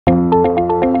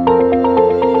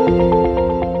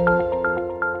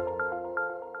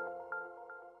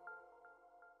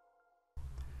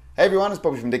Hey everyone, it's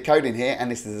Bobby from Dig Coding here,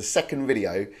 and this is the second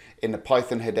video in the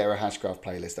Python Hedera Hashgraph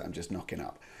playlist that I'm just knocking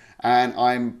up. And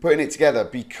I'm putting it together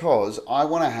because I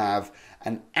want to have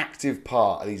an active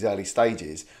part of these early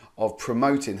stages of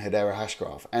promoting Hedera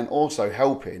Hashgraph and also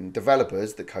helping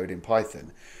developers that code in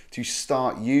Python to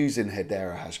start using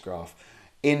Hedera Hashgraph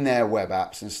in their web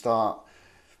apps and start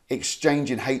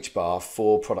exchanging HBAR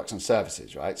for products and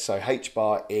services, right? So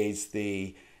HBAR is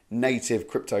the native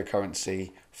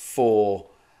cryptocurrency for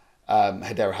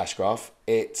Hedera Hashgraph.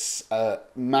 It's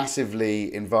massively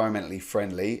environmentally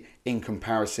friendly in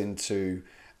comparison to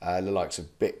the likes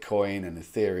of Bitcoin and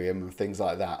Ethereum and things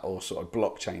like that, or sort of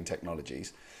blockchain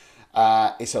technologies.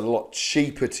 It's a lot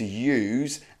cheaper to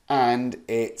use and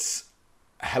it's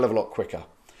a hell of a lot quicker.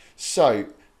 So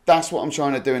that's what I'm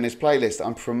trying to do in this playlist.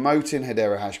 I'm promoting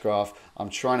Hedera Hashgraph. I'm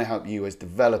trying to help you as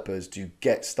developers to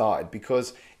get started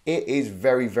because it is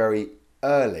very, very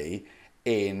early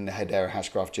in the Hedera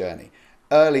Hashgraph journey.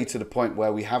 Early to the point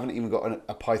where we haven't even got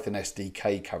a Python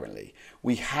SDK currently.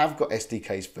 We have got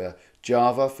SDKs for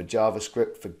Java, for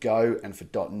JavaScript, for Go, and for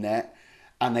 .NET,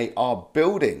 and they are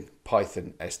building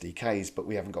Python SDKs, but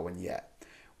we haven't got one yet.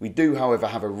 We do, however,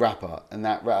 have a wrapper, and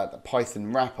that the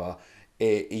Python wrapper,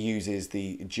 it uses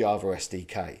the Java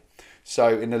SDK.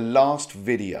 So in the last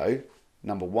video,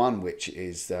 number one, which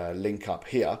is link up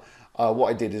here,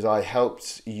 what I did is I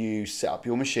helped you set up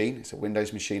your machine. It's a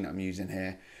Windows machine that I'm using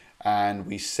here. And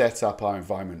we set up our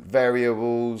environment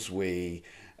variables. We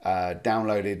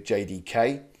downloaded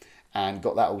JDK and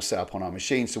got that all set up on our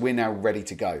machine. So we're now ready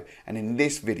to go. And in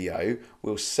this video,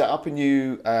 we'll set up a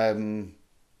new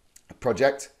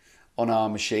project on our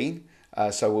machine.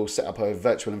 So we'll set up a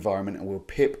virtual environment and we'll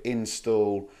pip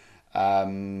install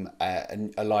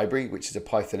a library, which is a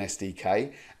Python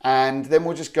SDK, and then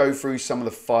we'll just go through some of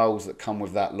the files that come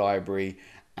with that library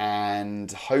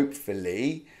and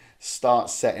hopefully start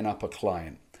setting up a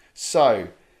client. So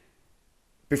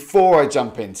before I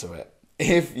jump into it,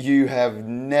 if you have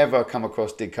never come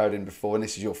across Dig Coding before and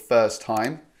this is your first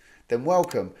time, then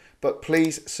welcome. But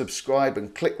please subscribe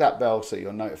and click that bell so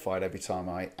you're notified every time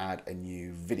I add a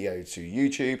new video to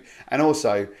YouTube. And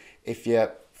also, if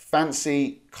you're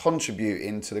fancy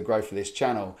contributing to the growth of this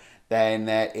channel, then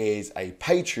there is a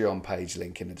Patreon page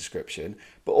link in the description,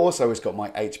 but also it's got my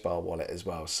HBAR wallet as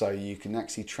well. So you can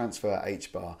actually transfer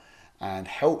HBAR and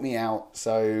help me out.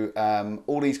 So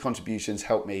all these contributions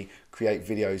help me create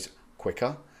videos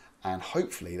quicker and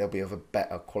hopefully they'll be of a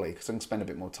better quality because I can spend a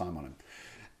bit more time on them.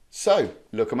 So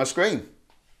look at my screen.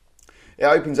 It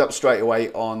opens up straight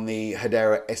away on the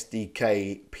Hedera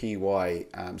SDK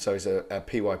PY. So it's a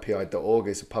pypi.org.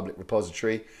 It's a public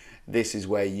repository. This is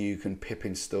where you can pip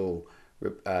install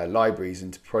libraries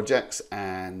into projects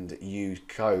and use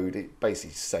code. It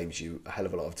basically saves you a hell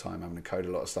of a lot of time having to code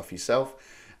a lot of stuff yourself.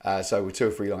 So with 2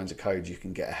 or 3 lines of code, you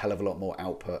can get a hell of a lot more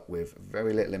output with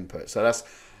very little input. So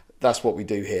that's what we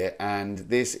do here. And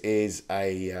this is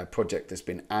a project that's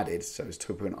been added. So it's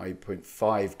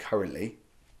 2.8.5 currently.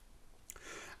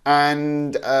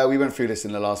 And we went through this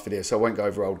in the last video, so I won't go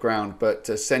over old ground, but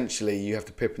essentially you have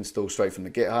to pip install straight from the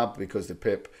GitHub because the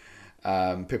pip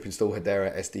install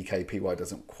Hedera SDK PY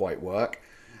doesn't quite work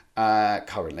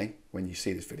currently. When you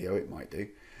see this video, it might do.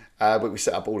 But we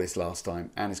set up all this last time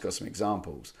and it's got some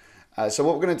examples. So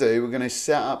what we're going to do, we're going to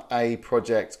set up a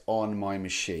project on my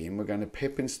machine. We're going to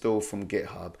pip install from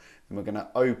GitHub and we're going to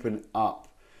open up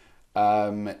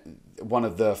one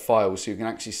of the files so you can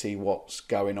actually see what's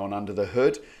going on under the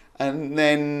hood, and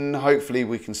then hopefully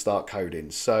we can start coding.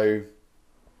 So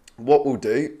what we'll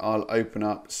do, I'll open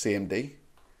up CMD.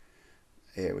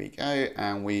 Here we go,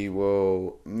 and we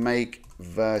will make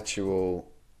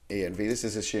virtual env. This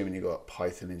is assuming you've got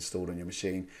Python installed on your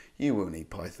machine. You will need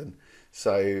Python.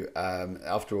 So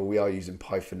after all, we are using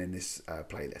Python in this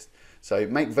playlist. So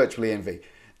make virtual env.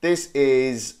 This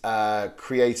is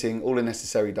creating all the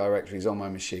necessary directories on my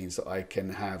machine so I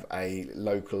can have a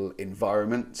local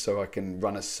environment, so I can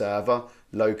run a server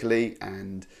locally,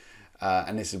 and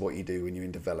this is what you do when you're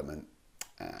in development.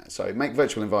 So make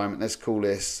virtual environment. Let's call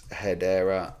this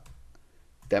Hedera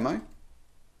demo.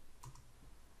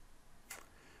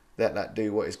 Let that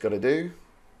do what it's got to do.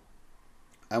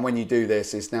 And when you do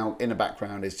this, it's now in the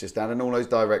background, it's just adding all those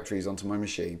directories onto my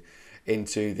machine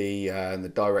into the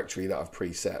directory that I've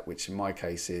preset, which in my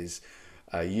case is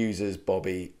users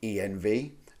Bobby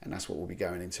env, and that's what we'll be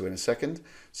going into in a second.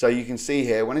 So you can see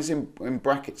here, when it's in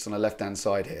brackets on the left-hand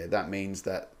side here, that means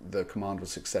that the command was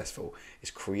successful.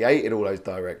 It's created all those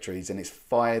directories and it's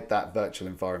fired that virtual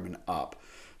environment up.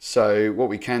 So what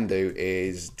we can do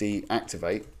is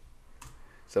deactivate.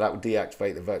 So that will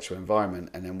deactivate the virtual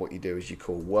environment, and then what you do is you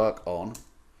call work on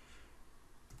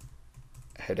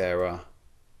Hedera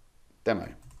demo.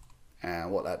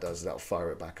 And what that does is that'll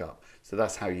fire it back up. So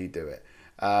that's how you do it.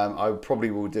 I probably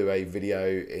will do a video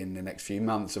in the next few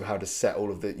months of how to set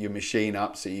all of your machine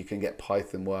up so you can get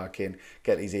Python working,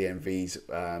 get these envs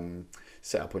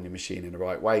set up on your machine in the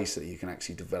right way so that you can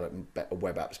actually develop better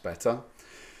web apps better.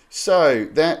 So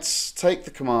let's take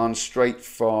the command straight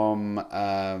from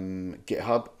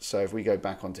GitHub. So if we go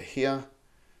back onto here,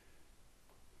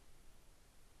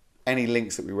 any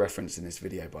links that we reference in this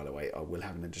video, by the way, I will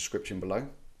have in the description below.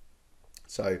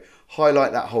 So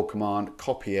highlight that whole command,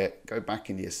 copy it, go back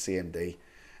into your CMD,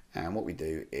 and what we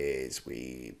do is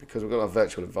because we've got our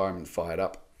virtual environment fired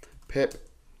up, pip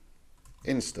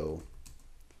install,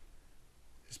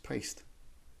 just paste.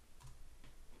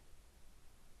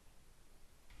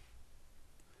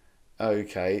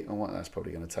 Okay, and that's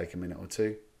probably going to take a minute or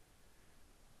two.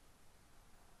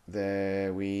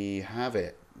 There we have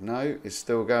it. No, it's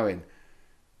still going.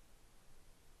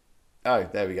 Oh,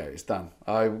 there we go, it's done.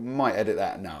 I might edit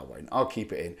that. No, I won't. I'll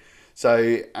keep it in.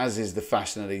 So, as is the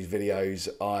fashion of these videos,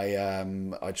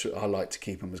 I like to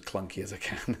keep them as clunky as I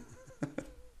can.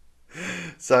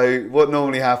 So, what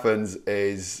normally happens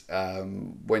is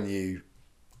when you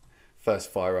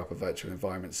first fire up a virtual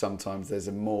environment, sometimes there's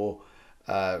a more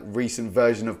recent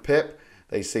version of pip.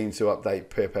 They seem to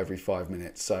update pip every 5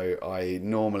 minutes. So, I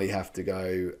normally have to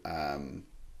go...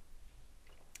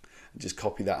 just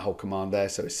copy that whole command there.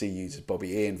 So C uses Bobby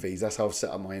envs. That's how I've set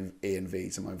up my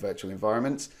envs and my virtual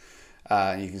environments.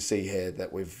 And you can see here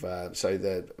that we've, so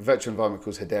the virtual environment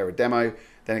calls Hedera demo,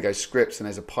 then it goes scripts and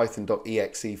there's a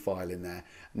python.exe file in there.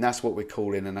 And that's what we're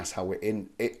calling, and that's how we're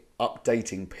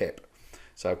updating pip.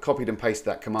 So I've copied and pasted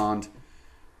that command,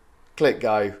 click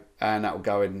go, and that will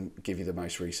go and give you the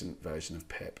most recent version of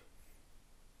pip.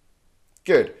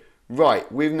 Good.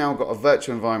 Right, we've now got a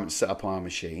virtual environment set up on our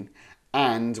machine.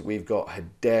 And we've got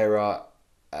Hedera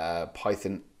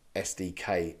Python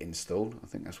SDK installed. I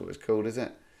think that's what it's called, is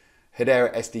it?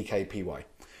 Hedera SDK PY.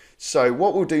 So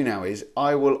what we'll do now is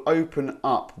I will open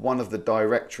up one of the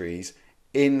directories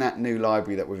in that new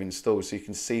library that we've installed so you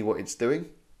can see what it's doing.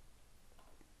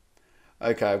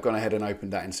 Okay, I've gone ahead and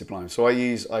opened that in Sublime. So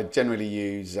I generally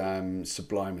use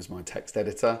Sublime as my text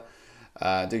editor.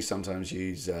 I do sometimes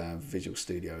use Visual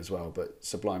Studio as well, but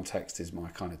Sublime Text is my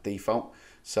kind of default.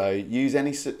 So use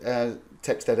any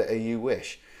text editor you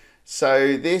wish.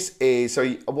 So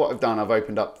what I've done, I've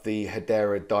opened up the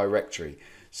Hedera directory.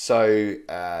 So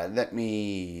let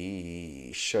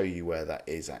me show you where that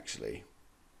is actually.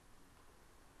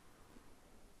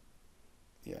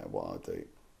 Yeah, what I'll do,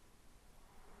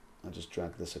 I'll just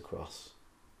drag this across.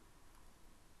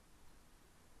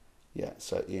 Yeah,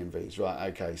 so envs, right,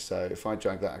 okay, so if I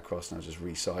drag that across and I'll just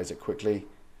resize it quickly,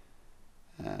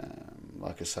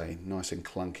 like I say, nice and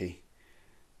clunky.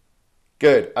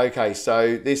 Good, okay,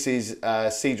 so this is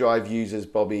C drive users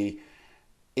Bobby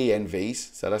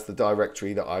envs, so that's the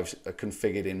directory that I've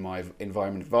configured in my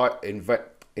environment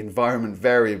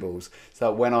variables. So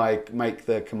that when I make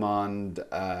the command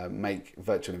make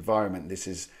virtual environment, this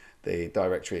is the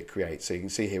directory it creates. So you can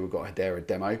see here we've got Hedera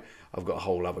demo. I've got a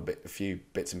whole other a few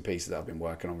bits and pieces that I've been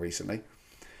working on recently.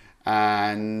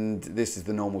 And this is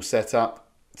the normal setup.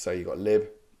 So you've got lib,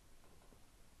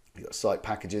 you've got site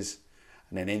packages,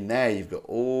 and then in there you've got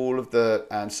all of the,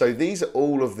 so these are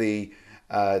all of the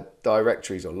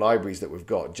directories or libraries that we've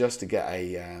got just to get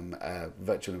a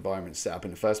virtual environment set up in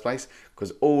the first place,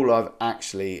 because all I've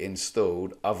actually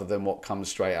installed other than what comes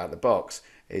straight out of the box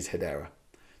is Hedera.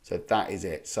 So that is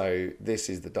it. So this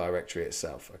is the directory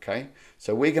itself, okay?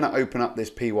 So we're going to open up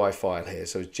this py file here,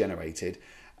 so it's generated,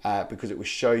 because it will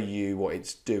show you what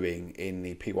it's doing in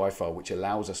the py file, which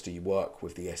allows us to work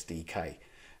with the SDK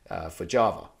for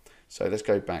Java. So let's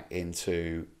go back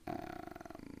into,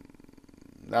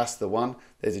 that's the one.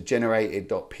 There's a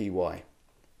generated.py.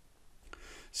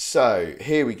 So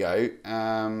here we go.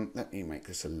 Let me make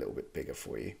this a little bit bigger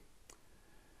for you.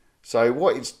 So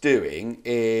what it's doing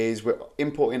is we're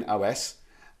importing OS,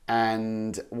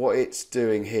 and what it's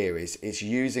doing here is it's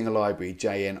using a library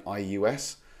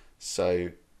JNIUS.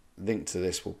 So link to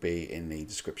this will be in the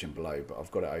description below, but I've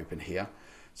got it open here.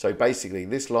 So basically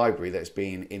this library that's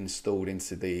being installed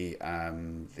into the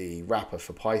wrapper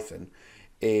for Python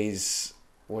is,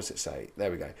 what does it say?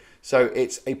 There we go. So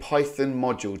it's a Python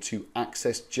module to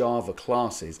access Java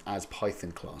classes as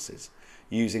Python classes,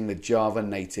 using the Java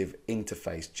native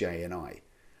interface JNI.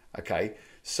 Okay,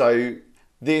 so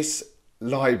this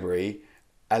library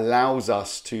allows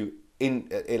us to,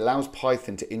 it allows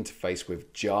Python to interface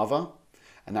with Java,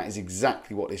 and that is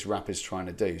exactly what this wrapper is trying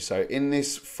to do. So in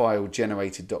this file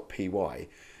generated.py,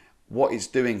 what it's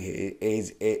doing here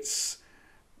is it's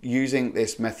using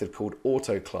this method called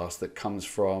auto class that comes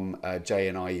from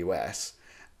JNIUS,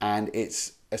 and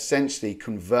it's essentially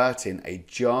converting a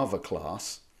Java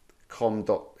class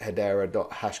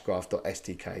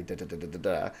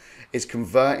com.hedera.hashgraph.stk is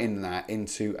converting that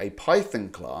into a Python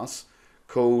class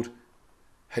called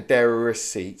Hedera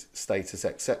receipt status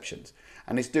exceptions,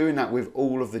 and it's doing that with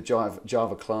all of the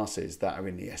Java classes that are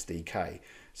in the SDK.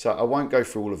 So I won't go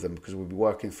through all of them because we'll be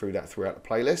working through that throughout the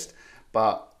playlist,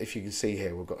 but if you can see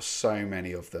here, we've got so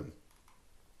many of them.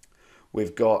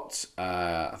 We've got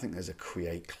I think there's a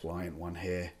create client one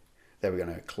here. There we go,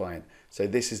 no, client. So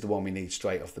this is the one we need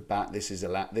straight off the bat. This is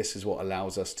what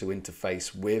allows us to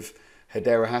interface with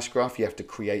Hedera Hashgraph. You have to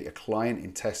create a client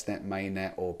in testnet,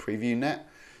 mainnet, or previewnet.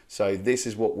 So this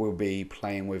is what we'll be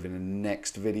playing with in the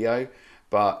next video.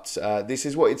 But this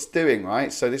is what it's doing,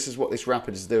 right? So this is what this wrapper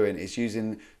is doing. It's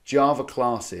using Java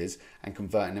classes and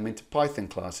converting them into Python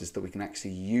classes that we can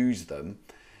actually use them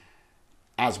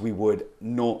as we would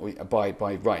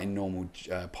by writing normal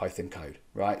Python code,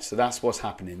 right? So that's what's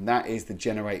happening. That is the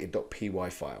generated.py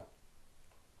file.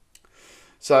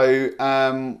 So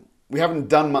we haven't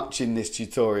done much in this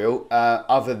tutorial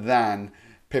other than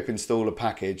pip install a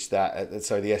package that,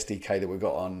 so the SDK that we've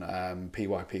got on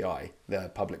PyPI, the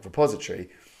public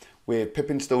repository. We've pip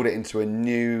installed it into a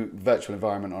new virtual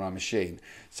environment on our machine.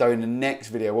 So in the next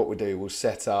video, what we'll do, we'll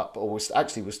set up, or we'll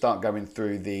start going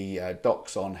through the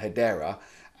docs on Hedera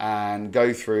and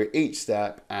go through each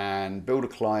step and build a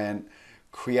client,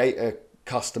 create a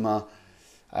customer,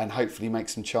 and hopefully make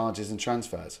some charges and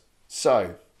transfers.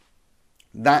 So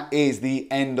that is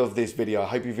the end of this video. I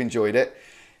hope you've enjoyed it.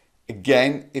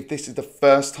 Again, if this is the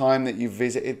first time that you've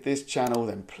visited this channel,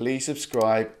 then please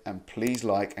subscribe and please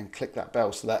like and click that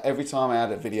bell so that every time I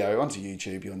add a video onto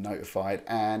YouTube, you're notified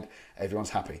and everyone's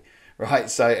happy, right?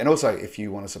 So, and also if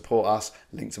you want to support us,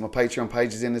 link to my Patreon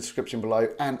page is in the description below,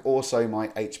 and also my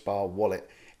HBAR wallet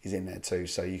is in there too,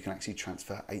 so you can actually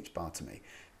transfer HBAR to me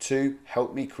to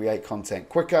help me create content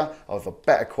quicker, of a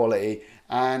better quality,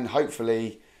 and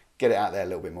hopefully get it out there a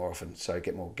little bit more often, so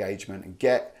get more engagement and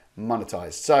get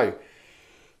monetized. So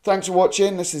thanks for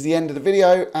watching. This is the end of the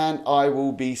video, and I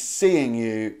will be seeing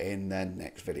you in the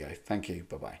next video. Thank you.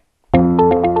 Bye bye.